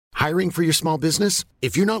Hiring for your small business?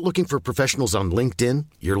 If you're not looking for professionals on LinkedIn,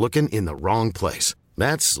 you're looking in the wrong place.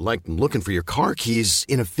 That's like looking for your car keys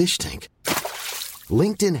in a fish tank.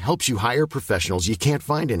 LinkedIn helps you hire professionals you can't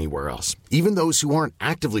find anywhere else, even those who aren't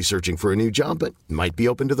actively searching for a new job but might be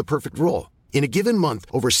open to the perfect role. In a given month,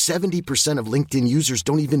 over 70% of LinkedIn users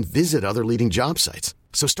don't even visit other leading job sites.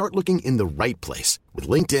 So start looking in the right place. With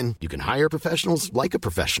LinkedIn, you can hire professionals like a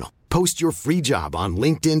professional. Post your free job on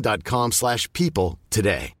linkedin.com/people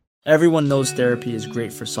today. Everyone knows therapy is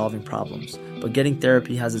great for solving problems, but getting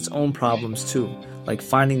therapy has its own problems too, like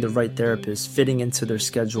finding the right therapist, fitting into their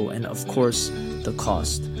schedule, and of course, the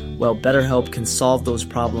cost. Well, BetterHelp can solve those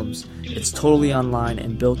problems. It's totally online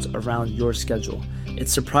and built around your schedule.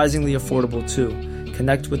 It's surprisingly affordable too.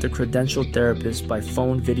 Connect with a credentialed therapist by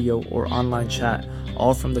phone, video, or online chat,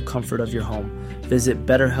 all from the comfort of your home. Visit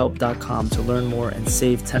BetterHelp.com to learn more and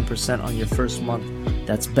save 10% on your first month.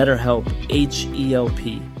 That's BetterHelp,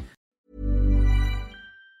 H-E-L-P.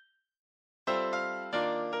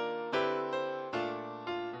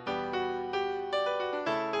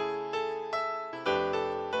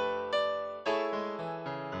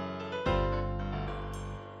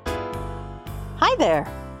 Hi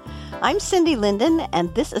there. I'm Cindy Linden,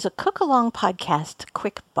 and this is a cook-along podcast,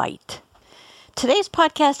 Quick Bite. Today's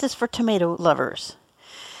podcast is for tomato lovers,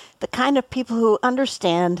 the kind of people who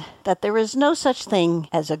understand that there is no such thing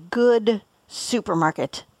as a good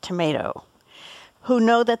supermarket tomato, who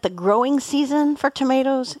know that the growing season for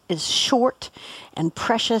tomatoes is short and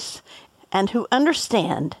precious, and who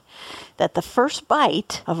understand that the first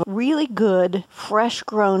bite of a really good,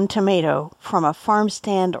 fresh-grown tomato from a farm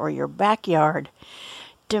stand or your backyard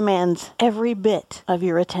demands every bit of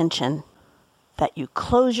your attention. That you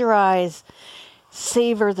close your eyes,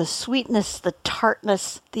 savor the sweetness, the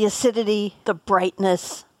tartness, the acidity, the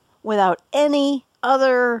brightness, without any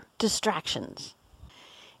other distractions.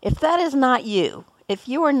 If that is not you, if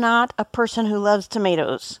you are not a person who loves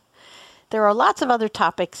tomatoes, there are lots of other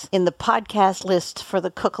topics in the podcast list for the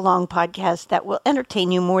Cook Along podcast that will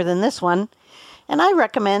entertain you more than this one, and I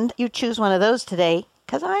recommend you choose one of those today,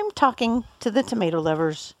 because I'm talking to the tomato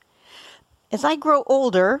lovers. As I grow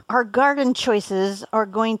older, our garden choices are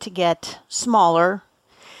going to get smaller.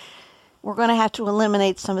 We're going to have to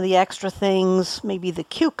eliminate some of the extra things, maybe the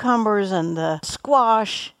cucumbers and the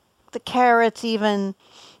squash, the carrots even,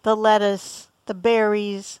 the lettuce, the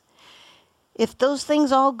berries. If those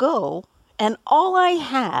things all go, and all I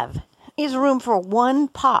have is room for one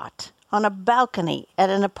pot on a balcony at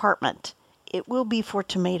an apartment, it will be for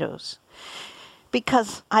tomatoes.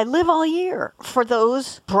 Because I live all year for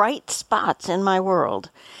those bright spots in my world.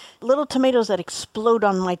 Little tomatoes that explode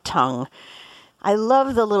on my tongue. I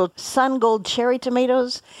love the little sun gold cherry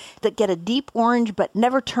tomatoes that get a deep orange but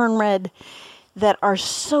never turn red, that are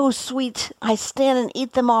so sweet. I stand and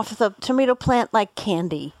eat them off the tomato plant like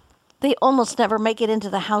candy. They almost never make it into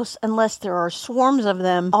the house unless there are swarms of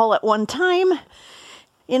them all at one time,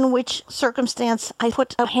 in which circumstance I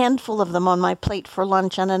put a handful of them on my plate for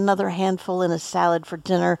lunch and another handful in a salad for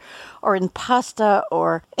dinner, or in pasta,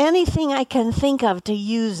 or anything I can think of to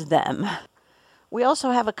use them. We also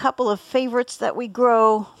have a couple of favorites that we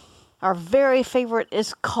grow. Our very favorite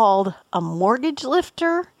is called a mortgage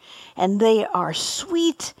lifter, and they are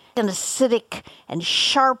sweet and acidic and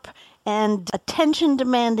sharp and attention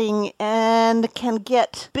demanding and can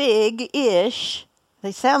get big-ish.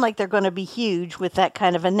 They sound like they're going to be huge with that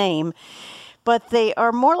kind of a name, but they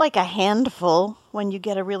are more like a handful when you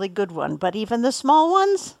get a really good one. But even the small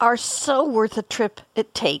ones are so worth the trip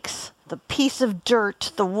it takes. The piece of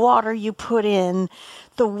dirt, the water you put in,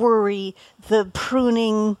 the worry, the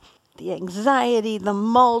pruning, the anxiety, the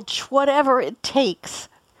mulch, whatever it takes,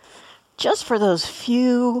 just for those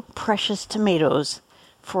few precious tomatoes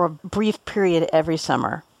for a brief period every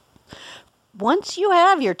summer. Once you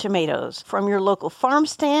have your tomatoes from your local farm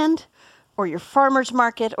stand or your farmer's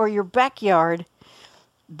market or your backyard,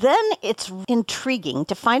 then it's intriguing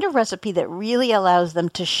to find a recipe that really allows them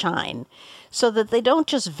to shine so that they don't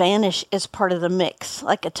just vanish as part of the mix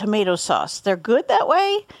like a tomato sauce. They're good that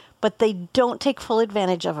way, but they don't take full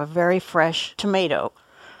advantage of a very fresh tomato.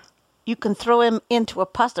 You can throw them into a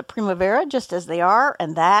pasta primavera just as they are,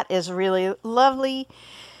 and that is really lovely.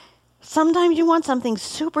 Sometimes you want something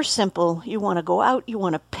super simple. You want to go out, you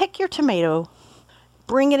want to pick your tomato,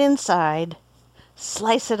 bring it inside,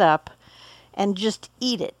 slice it up, and just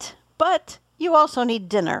eat it. But you also need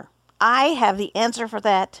dinner. I have the answer for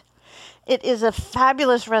that. It is a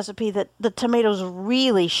fabulous recipe that the tomatoes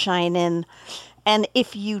really shine in. And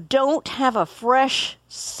if you don't have a fresh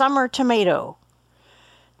summer tomato,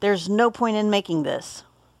 there's no point in making this.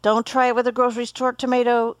 Don't try it with a grocery store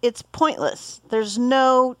tomato. It's pointless. There's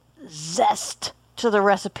no zest to the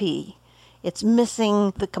recipe. It's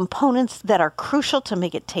missing the components that are crucial to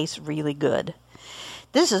make it taste really good.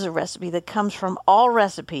 This is a recipe that comes from All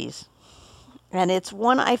Recipes, and it's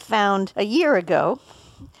one I found a year ago,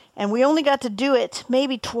 and we only got to do it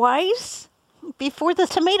maybe twice before the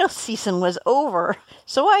tomato season was over.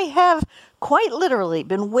 So I have quite literally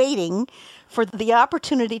been waiting for the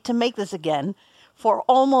opportunity to make this again for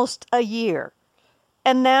almost a year.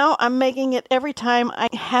 And now I'm making it every time I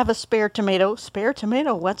have a spare tomato. Spare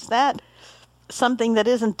tomato, what's that? Something that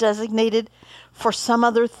isn't designated for some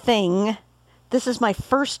other thing. This is my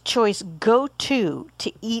first choice go-to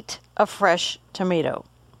to eat a fresh tomato.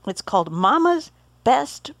 It's called Mama's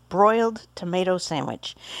Best Broiled Tomato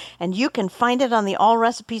Sandwich. And you can find it on the All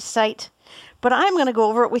Recipes site. But I'm going to go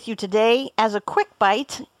over it with you today as a quick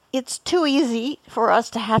bite. It's too easy for us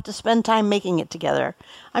to have to spend time making it together.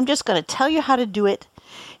 I'm just going to tell you how to do it.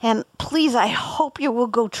 And please, I hope you will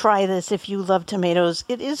go try this if you love tomatoes.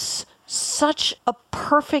 It is such a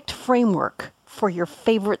perfect framework for your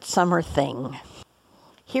favorite summer thing.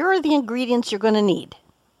 Here are the ingredients you're going to need.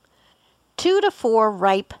 2 to 4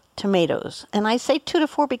 ripe tomatoes. And I say 2 to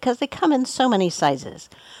 4 because they come in so many sizes.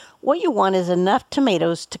 What you want is enough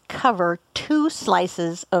tomatoes to cover 2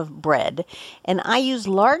 slices of bread. And I use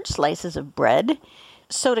large slices of bread.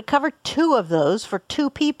 So to cover 2 of those for 2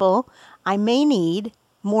 people, I may need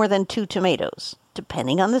more than 2 tomatoes.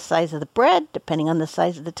 Depending on the size of the bread, depending on the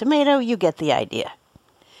size of the tomato, you get the idea.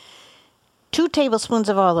 2 tablespoons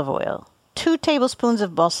of olive oil, 2 tablespoons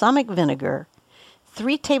of balsamic vinegar,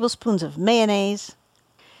 3 tablespoons of mayonnaise,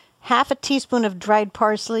 half a teaspoon of dried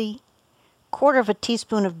parsley, quarter of a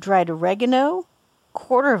teaspoon of dried oregano,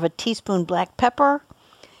 quarter of a teaspoon black pepper,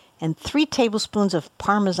 and 3 tablespoons of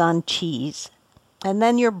Parmesan cheese. And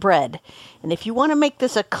then your bread. And if you want to make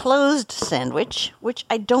this a closed sandwich, which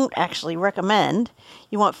I don't actually recommend,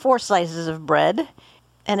 you want 4 slices of bread.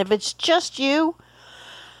 And if it's just you,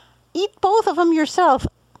 eat both of them yourself.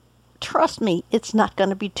 Trust me, it's not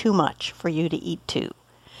going to be too much for you to eat too.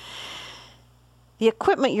 The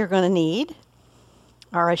equipment you're going to need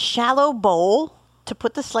are a shallow bowl to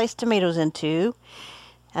put the sliced tomatoes into,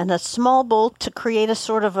 and a small bowl to create a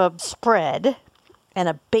sort of a spread, and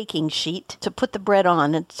a baking sheet to put the bread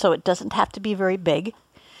on, and so it doesn't have to be very big.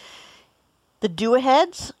 The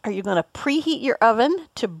do-aheads are you're going to preheat your oven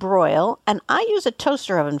to broil, and I use a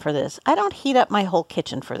toaster oven for this. I don't heat up my whole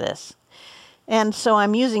kitchen for this. And so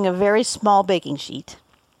I'm using a very small baking sheet.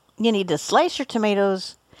 You need to slice your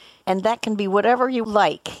tomatoes, and that can be whatever you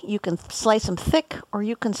like. You can slice them thick, or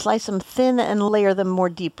you can slice them thin and layer them more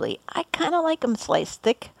deeply. I kind of like them sliced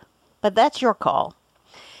thick, but that's your call.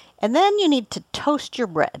 And then you need to toast your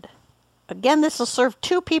bread. Again, this will serve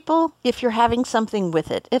 2 people if you're having something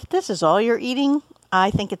with it. If this is all you're eating,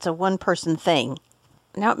 I think it's a one-person thing.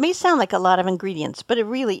 Now, it may sound like a lot of ingredients, but it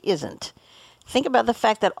really isn't. Think about the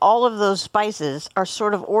fact that all of those spices are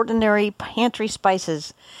sort of ordinary pantry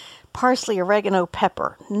spices. Parsley, oregano,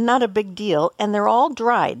 pepper. Not a big deal. And they're all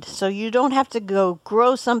dried, so you don't have to go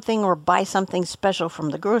grow something or buy something special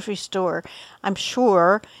from the grocery store. I'm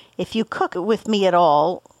sure if you cook it with me at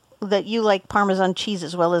all, that you like Parmesan cheese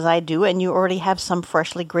as well as I do, and you already have some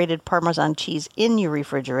freshly grated Parmesan cheese in your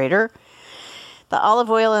refrigerator. The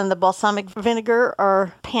olive oil and the balsamic vinegar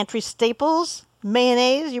are pantry staples.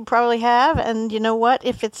 Mayonnaise you probably have, and you know what?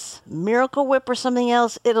 If it's Miracle Whip or something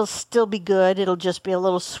else, it'll still be good. It'll just be a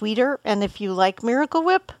little sweeter, and if you like Miracle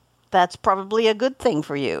Whip, that's probably a good thing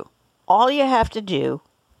for you. All you have to do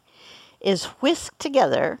is whisk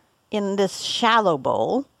together in this shallow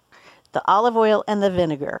bowl the olive oil and the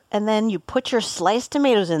vinegar. And then you put your sliced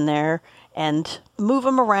tomatoes in there and move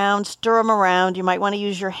them around, stir them around. You might want to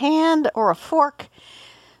use your hand or a fork.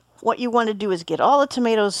 What you want to do is get all the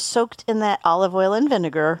tomatoes soaked in that olive oil and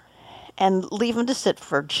vinegar and leave them to sit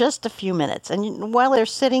for just a few minutes. And while they're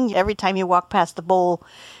sitting, every time you walk past the bowl,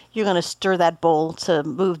 you're going to stir that bowl to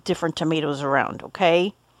move different tomatoes around,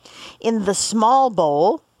 okay? In the small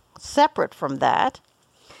bowl, separate from that,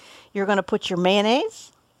 you're going to put your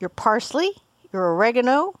mayonnaise, your parsley, your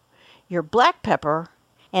oregano, your black pepper,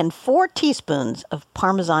 and 4 teaspoons of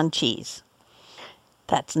Parmesan cheese.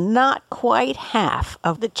 That's not quite half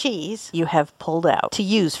of the cheese you have pulled out to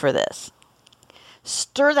use for this.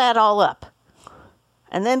 Stir that all up.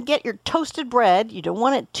 And then get your toasted bread. You don't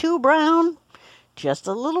want it too brown, just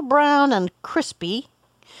a little brown and crispy.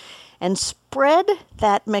 And spread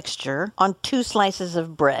that mixture on 2 slices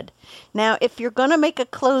of bread. Now, if you're going to make a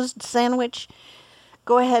closed sandwich,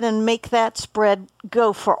 go ahead and make that spread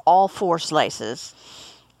go for all 4 slices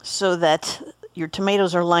so that your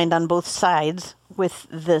tomatoes are lined on both sides with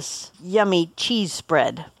this yummy cheese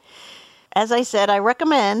spread. as I said, I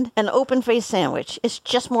recommend an open-faced sandwich. It's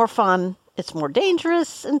just more fun. It's more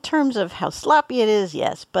dangerous in terms of how sloppy it is,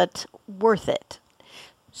 yes, but worth it.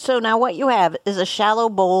 So now what you have is a shallow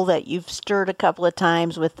bowl that you've stirred a couple of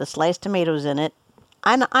times with the sliced tomatoes in it.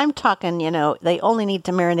 I'm talking, they only need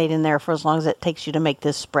to marinate in there for as long as it takes you to make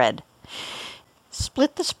this spread.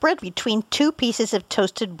 Split the spread between 2 pieces of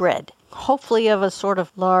toasted bread, hopefully of a sort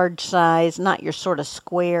of large size, not your sort of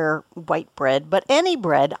square white bread, but any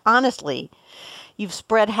bread, honestly. You've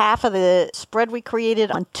spread half of the spread we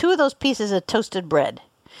created on 2 of those pieces of toasted bread.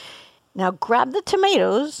 Now grab the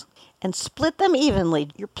tomatoes and split them evenly.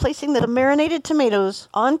 You're placing the marinated tomatoes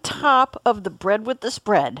on top of the bread with the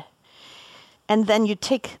spread. And then you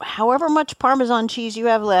take however much Parmesan cheese you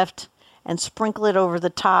have left and sprinkle it over the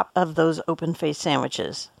top of those open-faced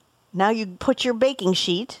sandwiches. Now you put your baking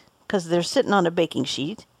sheet, because they're sitting on a baking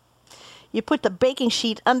sheet. You put the baking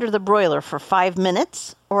sheet under the broiler for 5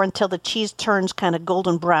 minutes or until the cheese turns kind of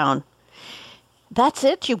golden brown. That's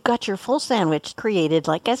it. You've got your full sandwich created.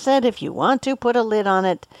 Like I said, if you want to, put a lid on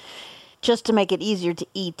it just to make it easier to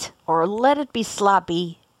eat, or let it be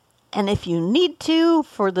sloppy. And if you need to,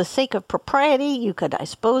 for the sake of propriety, you could, I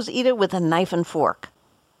suppose, eat it with a knife and fork.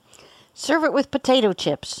 Serve it with potato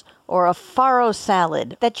chips or a farro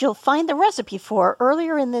salad that you'll find the recipe for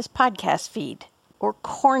earlier in this podcast feed, or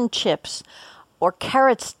corn chips, or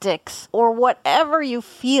carrot sticks, or whatever you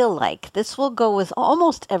feel like. This will go with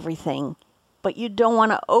almost everything, but you don't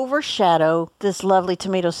want to overshadow this lovely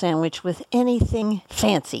tomato sandwich with anything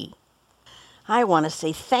fancy. I want to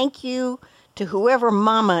say thank you to whoever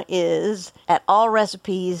Mama is at All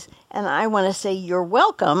Recipes, and I want to say you're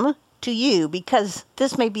welcome to you, because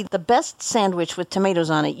this may be the best sandwich with tomatoes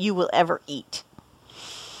on it you will ever eat.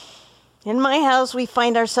 In my house, we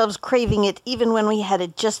find ourselves craving it even when we had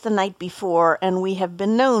it just the night before, and we have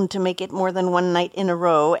been known to make it more than one night in a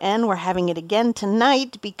row, and we're having it again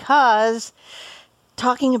tonight because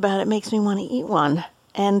talking about it makes me want to eat one.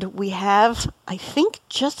 And we have, I think,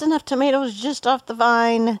 just enough tomatoes just off the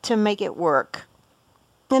vine to make it work.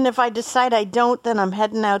 And if I decide I don't, then I'm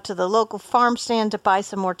heading out to the local farm stand to buy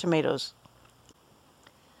some more tomatoes.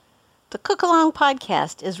 The Cook Along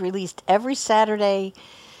podcast is released every Saturday,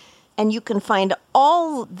 and you can find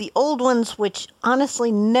all the old ones, which honestly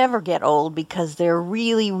never get old because they're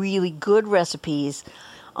really, really good recipes,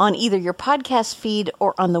 on either your podcast feed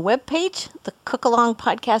or on the webpage,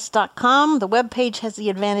 thecookalongpodcast.com. The webpage has the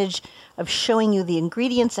advantage of showing you the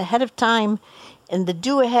ingredients ahead of time and the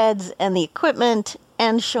do-aheads and the equipment,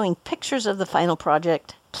 and showing pictures of the final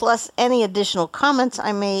project, plus any additional comments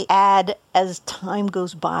I may add as time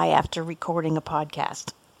goes by after recording a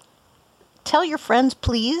podcast. Tell your friends,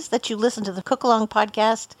 please, that you listen to the Cook Along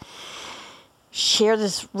podcast. Share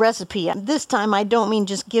this recipe. This time, I don't mean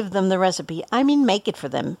just give them the recipe. I mean make it for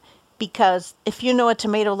them. Because if you know a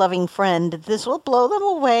tomato-loving friend, this will blow them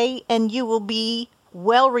away, and you will be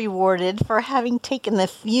well rewarded for having taken the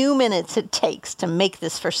few minutes it takes to make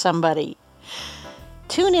this for somebody.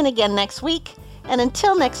 Tune in again next week, and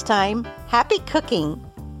until next time, happy cooking!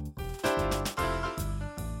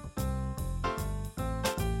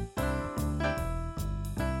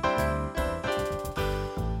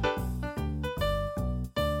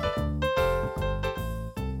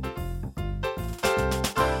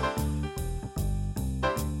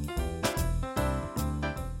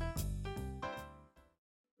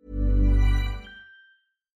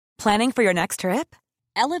 Planning for your next trip?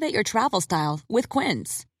 Elevate your travel style with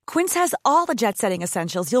Quince. Quince has all the jet-setting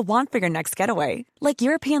essentials you'll want for your next getaway, like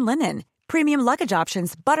European linen, premium luggage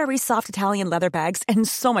options, buttery soft Italian leather bags, and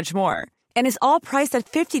so much more. And is all priced at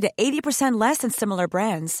 50 to 80% less than similar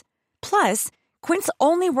brands. Plus, Quince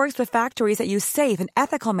only works with factories that use safe and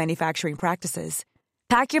ethical manufacturing practices.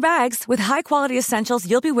 Pack your bags with high-quality essentials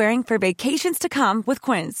you'll be wearing for vacations to come with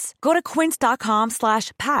Quince. Go to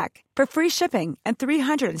quince.com/pack for free shipping and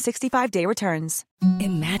 365-day returns.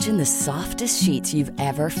 Imagine the softest sheets you've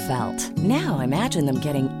ever felt. Now imagine them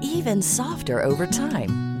getting even softer over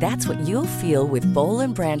time. That's what you'll feel with Boll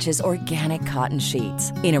 & Branch's organic cotton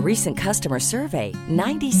sheets. In a recent customer survey,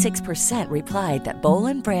 96% replied that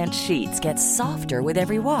Boll & Branch sheets get softer with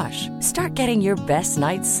every wash. Start getting your best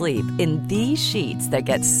night's sleep in these sheets that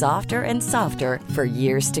get softer and softer for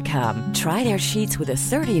years to come. Try their sheets with a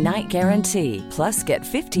 30-night guarantee. Plus, get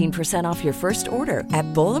 15% off your first order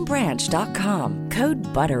at bollandbranch.com. Code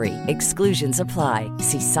BUTTERY. Exclusions apply.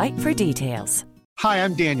 See site for details. Hi,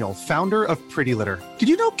 I'm Daniel, founder of Pretty Litter. Did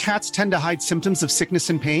you know cats tend to hide symptoms of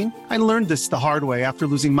sickness and pain? I learned this the hard way after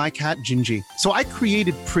losing my cat, Gingy. So I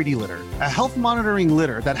created Pretty Litter, a health monitoring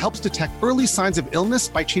litter that helps detect early signs of illness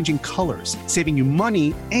by changing colors, saving you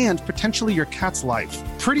money and potentially your cat's life.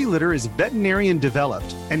 Pretty Litter is veterinarian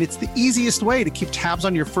developed, and it's the easiest way to keep tabs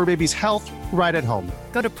on your fur baby's health right at home.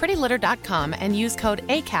 Go to prettylitter.com and use code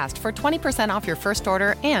ACAST for 20% off your first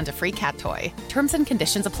order and a free cat toy. Terms and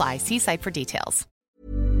conditions apply. See site for details.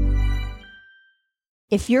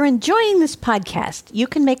 If you're enjoying this podcast, you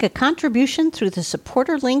can make a contribution through the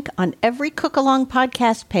supporter link on every Cook Along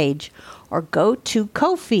podcast page or go to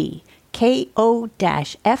Ko-fi, ko-fi.com/the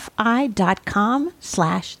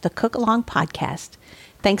Cook Along podcast.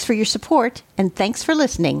 Thanks for your support and thanks for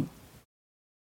listening.